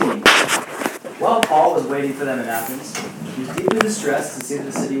was waiting for them in Athens, he was deeply distressed to see that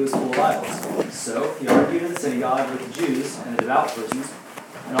the city was full of idols. So he argued in the synagogue with the Jews and the devout persons,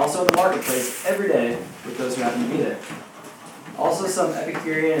 and also in the marketplace every day with those who happened to be there. Also some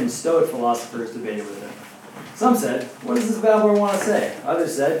Epicurean and Stoic philosophers debated with him. Some said, "What does this babbler want to say?"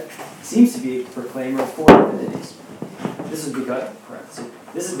 Others said, "Seems to be a proclaimer of foreign divinities." This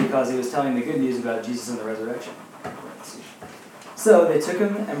is because he was telling the good news about Jesus and the resurrection. So they took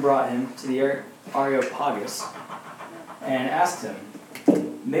him and brought him to the Areopagus and asked him,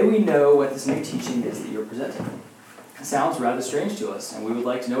 "May we know what this new teaching is that you're presenting? It sounds rather strange to us, and we would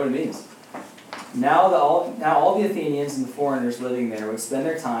like to know what it means." Now all the Athenians and the foreigners living there would spend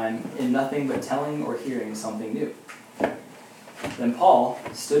their time in nothing but telling or hearing something new. Then Paul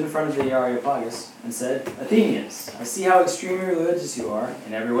stood in front of the Areopagus and said, "Athenians, I see how extremely religious you are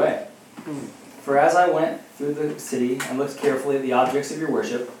in every way. For as I went through the city and looked carefully at the objects of your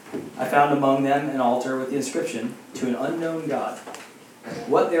worship, I found among them an altar with the inscription, 'To an unknown God.'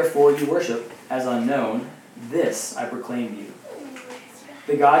 What therefore you worship as unknown, this I proclaim to you.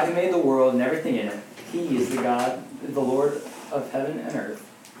 The God who made the world and everything in it, he is the God, the Lord of heaven and earth,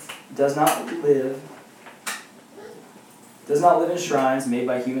 does not live in shrines made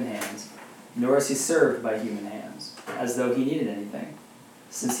by human hands, nor is he served by human hands, as though he needed anything,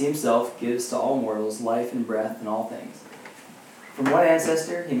 since he himself gives to all mortals life and breath and all things. From one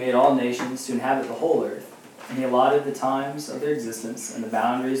ancestor he made all nations to inhabit the whole earth, and he allotted the times of their existence and the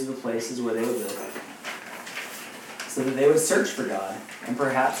boundaries of the places where they would live, so that they would search for God, and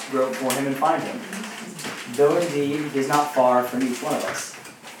perhaps grope for him and find him, though indeed he is not far from each one of us.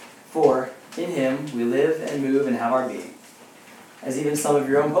 For in him we live and move and have our being. As even some of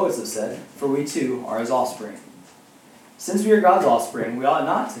your own poets have said, for we too are his offspring. Since we are God's offspring, we ought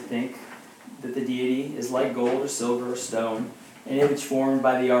not to think that the deity is like gold or silver or stone, an image formed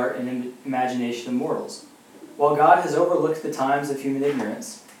by the art and imagination of mortals. While God has overlooked the times of human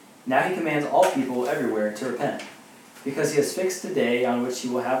ignorance, now he commands all people everywhere to repent, because he has fixed a day on which he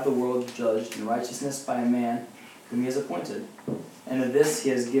will have the world judged in righteousness by a man whom he has appointed. And of this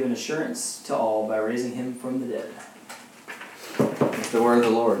he has given assurance to all by raising him from the dead." It's the word of the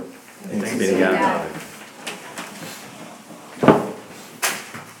Lord. Thanks be to God.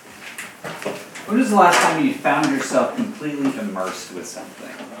 When was the last time you found yourself completely immersed with something?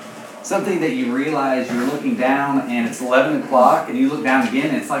 Something that you realize you're looking down and it's 11 o'clock, and you look down again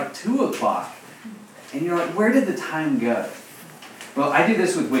and it's like 2 o'clock. And you're like, where did the time go? Well, I do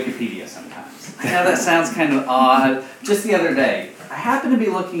this with Wikipedia sometimes. I know that sounds kind of odd. Just the other day, I happened to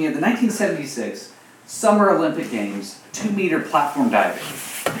be looking at the 1976 Summer Olympic Games 2-meter platform diving.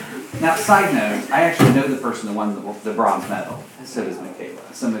 Now, side note, I actually know the person that won the bronze medal. So does Michaela,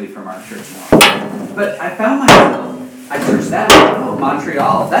 somebody from our church now. But I found myself, I searched that up. Oh,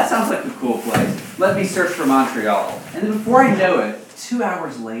 Montreal. That sounds like a cool place. Let me search for Montreal. And then before I know it, 2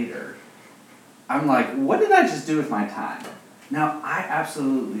 hours later, I'm like, what did I just do with my time? Now, I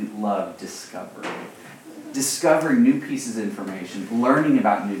absolutely love discovery. Discovering new pieces of information, learning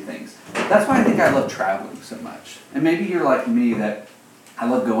about new things. That's why I think I love traveling so much. And maybe you're like me that I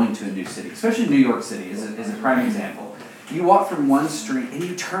love going to a new city, especially New York City is a prime example. You walk from one street and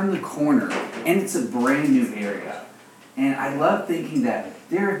you turn the corner and it's a brand new area. And I love thinking that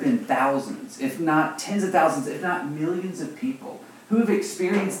there have been thousands, if not tens of thousands, if not millions of people who have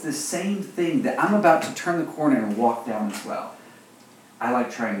experienced the same thing that I'm about to turn the corner and walk down as well. I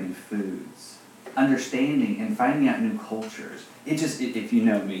like trying new foods, understanding and finding out new cultures. If you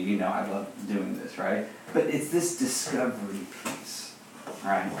know me, you know I love doing this, right? But it's this discovery piece,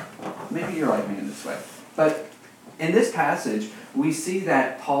 right? Maybe you're like me in this way. But in this passage, we see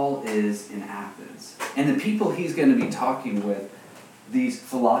that Paul is in Athens. And the people he's going to be talking with, these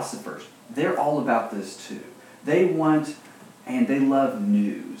philosophers, they're all about this too. They want and they love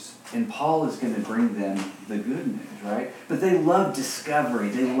news. And Paul is going to bring them the good news, right? But they love discovery.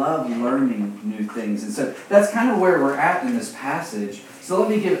 They love learning new things. And so that's kind of where we're at in this passage. So let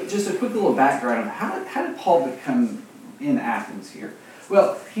me give just a quick little background of how did Paul become in Athens here?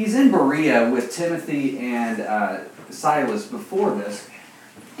 Well, he's in Berea with Timothy and Silas before this.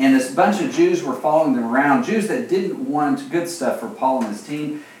 And this bunch of Jews were following them around. Jews that didn't want good stuff for Paul and his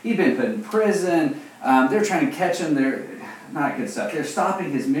team. He'd been put in prison. They're trying to catch him. They're not good stuff. They're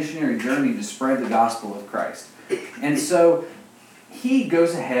stopping his missionary journey to spread the gospel of Christ. And so he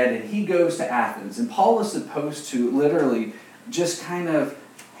goes ahead and he goes to Athens. And Paul is supposed to literally just kind of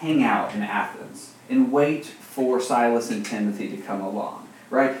hang out in Athens and wait for Silas and Timothy to come along.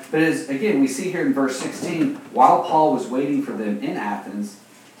 Right? But as again, we see here in verse 16, while Paul was waiting for them in Athens,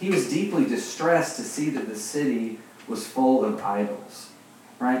 he was deeply distressed to see that the city was full of idols.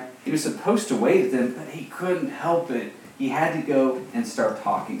 Right? He He was supposed to wait at them, but he couldn't help it. He had to go and start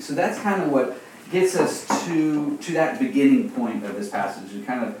talking. So that's kind of what gets us to that beginning point of this passage, and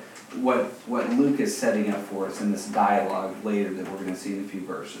kind of what Luke is setting up for us in this dialogue later that we're going to see in a few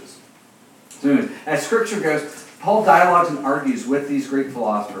verses. So anyways, as Scripture goes, Paul dialogues and argues with these Greek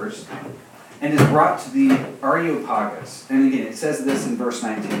philosophers and is brought to the Areopagus. And again, it says this in verse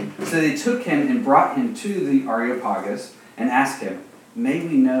 19. So they took him and brought him to the Areopagus and asked him, "May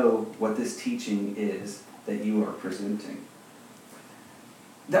we know what this teaching is that you are presenting?"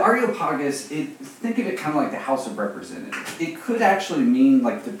 The Areopagus, think of it kind of like the House of Representatives. It could actually mean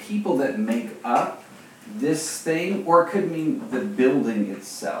like the people that make up this thing, or it could mean the building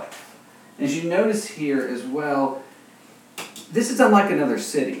itself. As you notice here as well, this is unlike another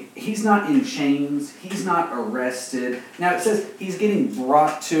city. He's not in chains. He's not arrested. Now it says he's getting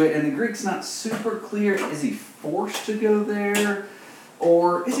brought to it, and the Greek's not super clear. Is he forced to go there?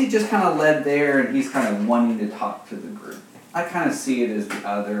 Or is he just kind of led there and he's kind of wanting to talk to the group? I kind of see it as the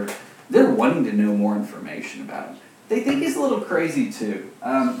other. They're wanting to know more information about him. They think he's a little crazy too.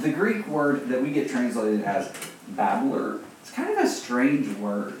 The Greek word that we get translated as babbler, it's kind of a strange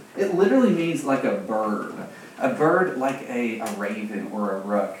word. It literally means like a bird. A bird like a raven or a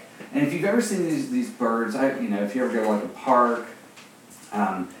rook. And if you've ever seen these birds, if you ever go to like a park,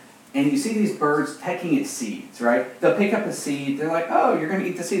 and you see these birds pecking at seeds, right? They'll pick up a seed, they're like, oh, you're going to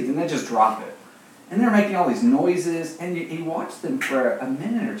eat the seed, and they just drop it. And they're making all these noises, and you watch them for a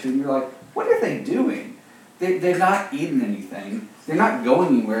minute or two, and you're like, what are they doing? They're not eating anything. They're not going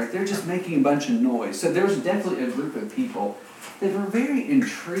anywhere. They're just making a bunch of noise. So there's definitely a group of people that were very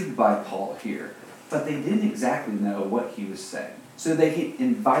intrigued by Paul here, but they didn't exactly know what he was saying. So they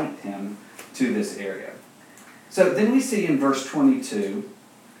invite him to this area. So then we see in verse 22,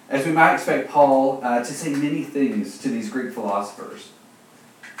 as we might expect Paul to say many things to these Greek philosophers.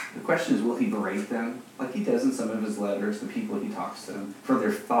 The question is, will he berate them, like he does in some of his letters, the people he talks to them, for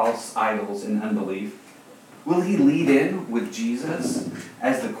their false idols and unbelief? Will he lead in with Jesus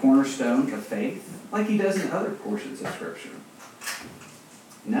as the cornerstone of faith, like he does in other portions of Scripture?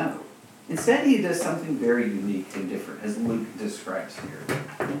 No. Instead, he does something very unique and different, as Luke describes here.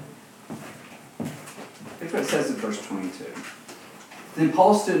 Here's what it says in verse 22. Then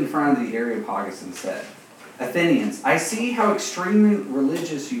Paul stood in front of the Areopagus and said, "Athenians, I see how extremely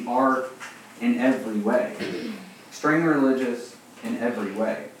religious you are in every way." Extremely religious in every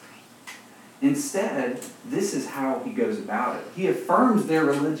way. Instead, this is how he goes about it. He affirms their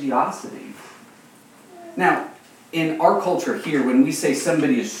religiosity. Now, in our culture here, when we say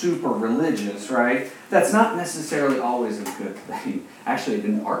somebody is super religious, right, that's not necessarily always a good thing. Actually,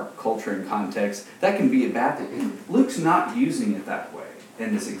 in our culture and context, that can be a bad thing. Luke's not using it that way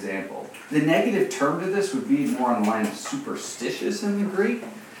in this example. The negative term to this would be more on the line of superstitious in the Greek.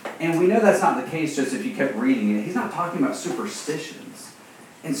 And we know that's not the case just if you kept reading it. He's not talking about superstitions.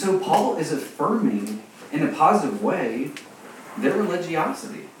 And so Paul is affirming, in a positive way, their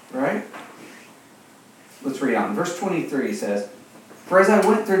religiosity, right? Let's read on. Verse 23 says, "For as I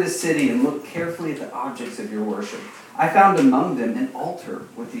went through the city and looked carefully at the objects of your worship, I found among them an altar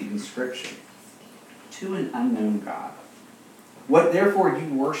with the inscription, 'To an unknown God.' What therefore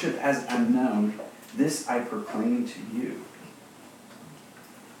you worship as unknown, this I proclaim to you."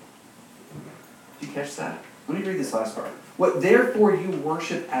 Did you catch that? Let me read this last part. "What therefore you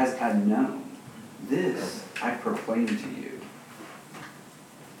worship as unknown, this I proclaim to you."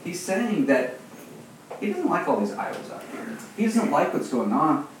 He's saying that he doesn't like all these idols out here. He doesn't like what's going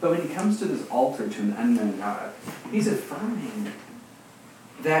on. But when he comes to this altar to an unknown God, he's affirming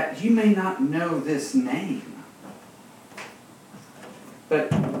that you may not know this name,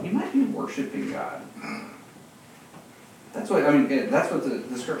 but you might be worshiping God. That's what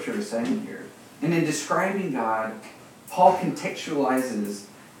the Scripture is saying here. And in describing God, Paul contextualizes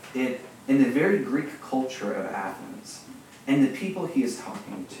it in the very Greek culture of Athens and the people he is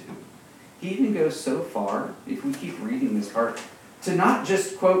talking to. He even goes so far, if we keep reading this part, to not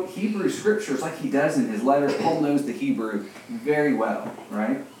just quote Hebrew scriptures like he does in his letters. Paul knows the Hebrew very well,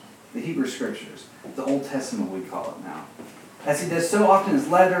 right? The Hebrew scriptures. The Old Testament, we call it now. As he does so often in his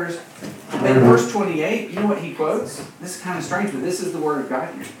letters. In verse 28, you know what he quotes? This is kind of strange, but this is the word of God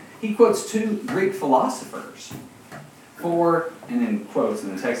here. He quotes two Greek philosophers. "For," and in quotes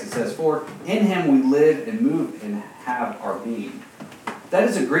in the text it says, "For in him we live and move and have our being." That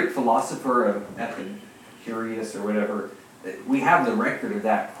is a Greek philosopher of Epicurus or whatever. We have the record of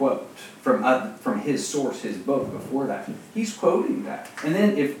that quote from his source, his book before that. He's quoting that. And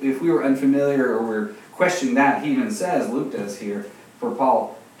then if we were unfamiliar or we're questioning that, he even says, Luke does here for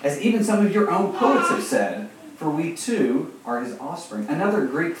Paul, "As even some of your own poets have said, for we too are his offspring. Another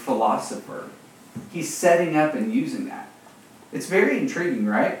Greek philosopher, he's setting up and using that. It's very intriguing,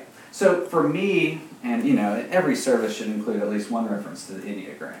 right? So for me, and every service should include at least one reference to the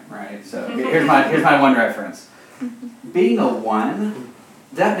Enneagram, right? So here's my one reference. Being a 1,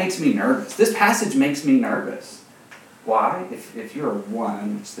 that makes me nervous. This passage makes me nervous. Why? If you're a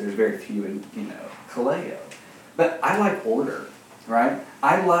 1, which there's very few in, Kaleo. But I like order, right?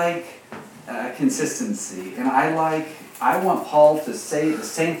 I like consistency, and I want Paul to say the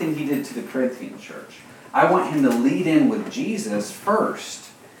same thing he did to the Corinthian church. I want him to lead in with Jesus first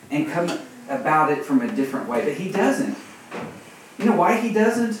and come about it from a different way. But he doesn't. You know why he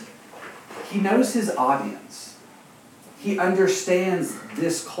doesn't? He knows his audience. He understands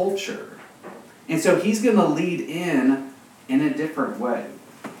this culture. And so he's going to lead in a different way.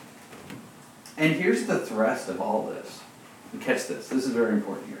 And here's the thrust of all this. And catch this. This is very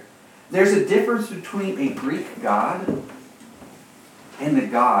important here. There's a difference between a Greek God and the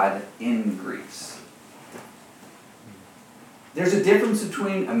God in Greece. There's a difference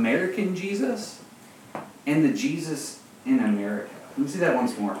between American Jesus and the Jesus in America. Let me see that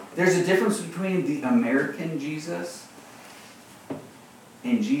once more. There's a difference between the American Jesus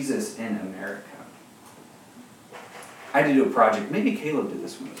and Jesus in America. I had to do a project. Maybe Caleb did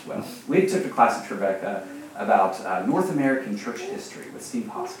this one as well. We took a class at Tribeca about North American church history with Steve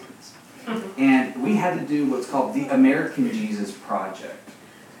Hoskins. And we had to do what's called the American Jesus Project.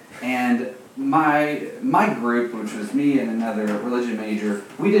 And my group, which was me and another religion major,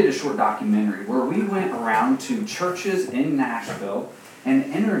 we did a short documentary where we went around to churches in Nashville and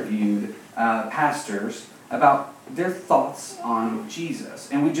interviewed pastors about their thoughts on Jesus.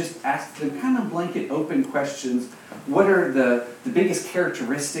 And we just asked them kind of blanket open questions. What are the biggest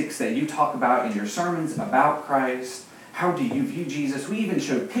characteristics that you talk about in your sermons about Christ? How do you view Jesus? We even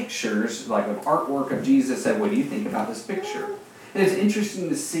showed pictures, like of artwork of Jesus, said, what do you think about this picture? And it's interesting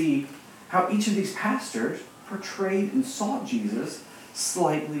to see how each of these pastors portrayed and saw Jesus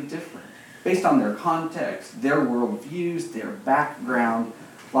slightly different, based on their context, their worldviews, their background,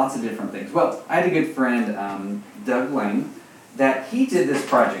 lots of different things. Well, I had a good friend, Doug Lane, that he did this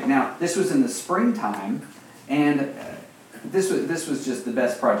project. Now, this was in the springtime, and this was just the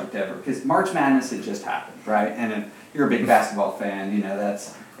best project ever, because March Madness had just happened, right? And if you're a big basketball fan,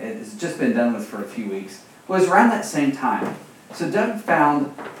 it's just been done with for a few weeks. Well, it was around that same time. So Doug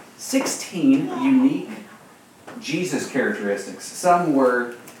found 16 unique Jesus characteristics. Some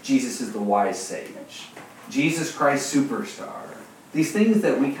were Jesus is the wise sage, Jesus Christ superstar. These things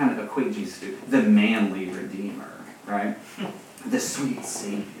that we kind of equate Jesus to. The manly redeemer, right? The sweet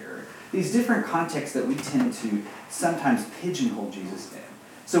savior. These different contexts that we tend to sometimes pigeonhole Jesus in.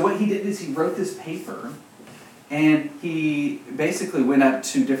 So what he did is he wrote this paper, and he basically went up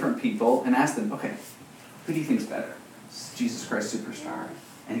to different people and asked them, okay, who do you think's better? Jesus Christ superstar?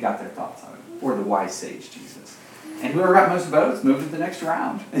 And he got their thoughts on it. Or the wise sage Jesus. And whoever got most votes moved to the next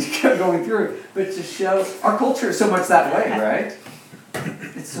round. And he kept going through. But to show, our culture is so much that way, right?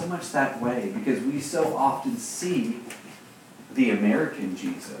 It's so much that way because we so often see the American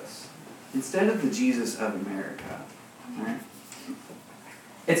Jesus instead of the Jesus of America. Right?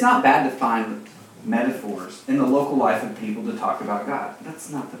 It's not bad to find metaphors in the local life of people to talk about God. That's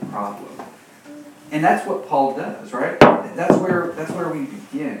not the problem. And that's what Paul does, right? That's where we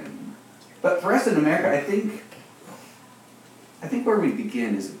begin. But for us in America, I think where we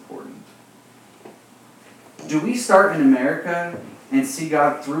begin is important. Do we start in America and see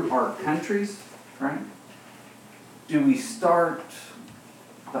God through our countries, right? Do we start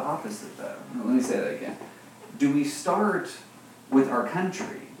the opposite, though? Let me say that again. Do we start with our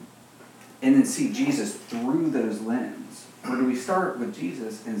country and then see Jesus through those lenses? Or do we start with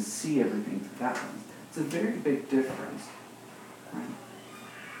Jesus and see everything through that lens? It's a very big difference. Right?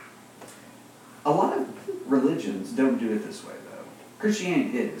 A lot of religions don't do it this way, though.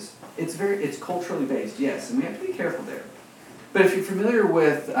 Christianity is. It's culturally based, yes, and we have to be careful there. But if you're familiar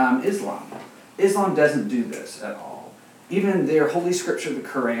with Islam doesn't do this at all. Even their holy scripture, the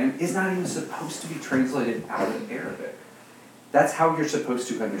Quran, is not even supposed to be translated out of Arabic. That's how you're supposed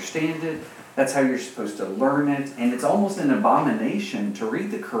to understand it. That's how you're supposed to learn it. And it's almost an abomination to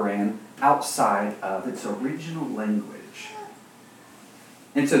read the Quran outside of its original language.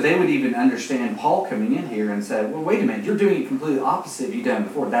 And so they would even understand Paul coming in here and say, well, wait a minute, you're doing it completely opposite of you've done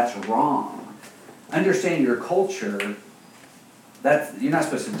before. That's wrong. Understand your culture. You're not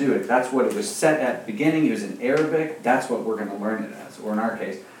supposed to do it. That's what it was set at the beginning. It was in Arabic. That's what we're going to learn it as. Or in our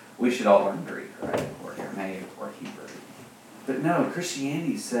case, we should all learn Greek, right? Or Aramaic or Hebrew. But no,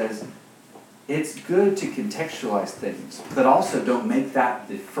 Christianity says it's good to contextualize things, but also don't make that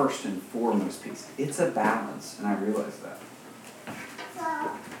the first and foremost piece. It's a balance, and I realize that.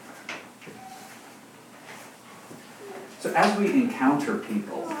 So as we encounter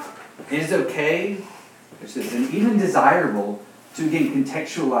people, it is okay, and even desirable, to again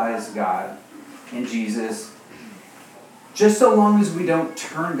contextualize God and Jesus, just so long as we don't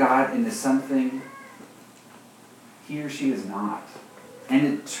turn God into something he or she is not,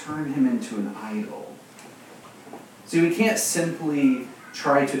 and to turn him into an idol. See, we can't simply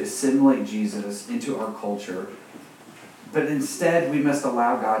try to assimilate Jesus into our culture, but instead we must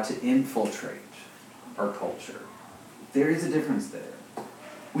allow God to infiltrate our culture. There is a difference there.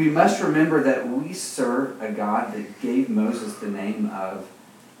 We must remember that we serve a God that gave Moses the name of,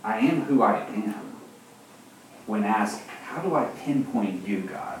 I am who I am. When asked, how do I pinpoint you,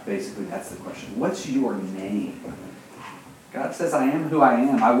 God? Basically, that's the question. What's your name? God says, I am who I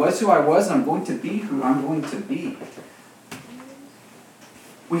am. I was who I was, and I'm going to be who I'm going to be.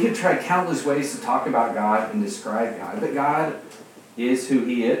 We could try countless ways to talk about God and describe God, but God is who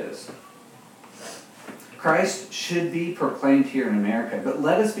he is. Christ should be proclaimed here in America, but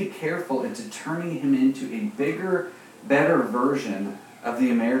let us be careful into turning him into a bigger, better version of the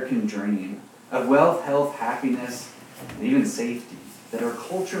American dream, of wealth, health, happiness, and even safety, that our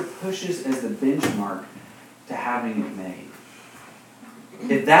culture pushes as the benchmark to having it made.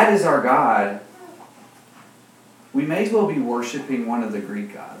 If that is our God, we may as well be worshiping one of the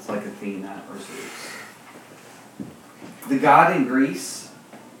Greek gods, like Athena or Zeus. The God in Greece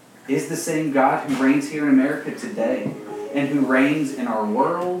is the same God who reigns here in America today, and who reigns in our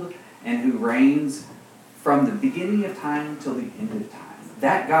world, and who reigns from the beginning of time till the end of time.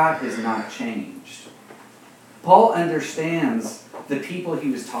 That God has not changed. Paul understands the people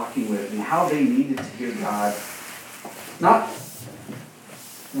he was talking with and how they needed to hear God, not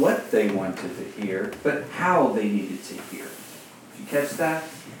what they wanted to hear, but how they needed to hear. If you catch that?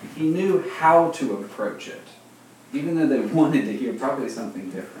 He knew how to approach it, even though they wanted to hear probably something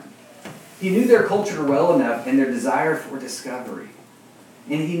different. He knew their culture well enough and their desire for discovery.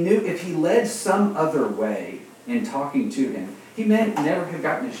 And he knew if he led some other way in talking to him, he may never have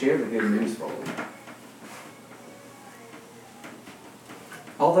gotten to share the good news fully.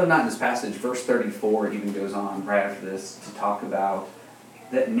 Although not in this passage, verse 34 even goes on right after this to talk about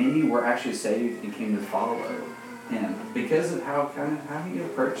that many were actually saved and came to follow him because of how he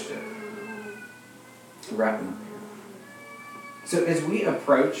approached it. Wrapping up here. So as we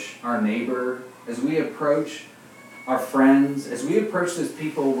approach our neighbor, as we approach our friends, as we approach those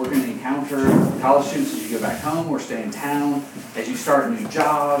people we're going to encounter, college students as you go back home or stay in town, as you start new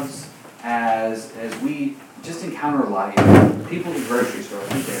jobs, as we just encounter life, people at the grocery store,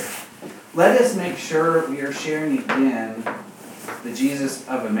 right there. Let us make sure we are sharing again the Jesus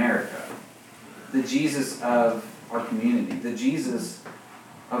of America, the Jesus of our community, the Jesus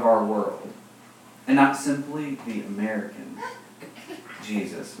of our world, and not simply the American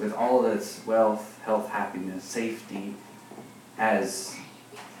Jesus with all of its wealth, health, happiness, safety as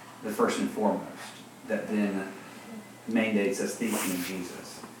the first and foremost, that then mandates us thinking of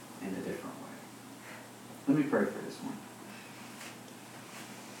Jesus in a different way. Let me pray for this one.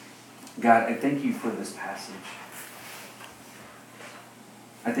 God, I thank you for this passage.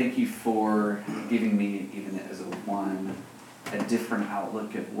 I thank you for giving me, even as a different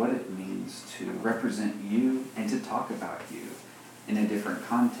outlook of what it means to represent you and to talk about you in a different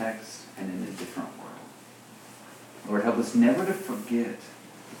context and in a different world. Lord, help us never to forget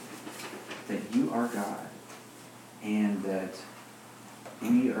that you are God and that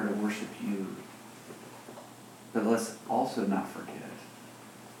we are to worship you. But let's also not forget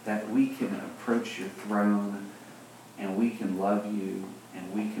that we can approach your throne and we can love you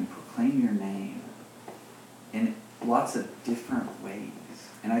and we can proclaim your name in lots of different ways.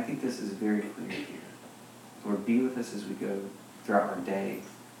 And I think this is very clear here. Lord, be with us as we go throughout our day,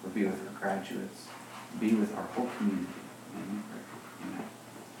 or be with our graduates, be with our whole community. Amen.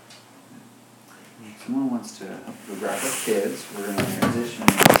 Someone wants to help go grab our kids. We're going to transition.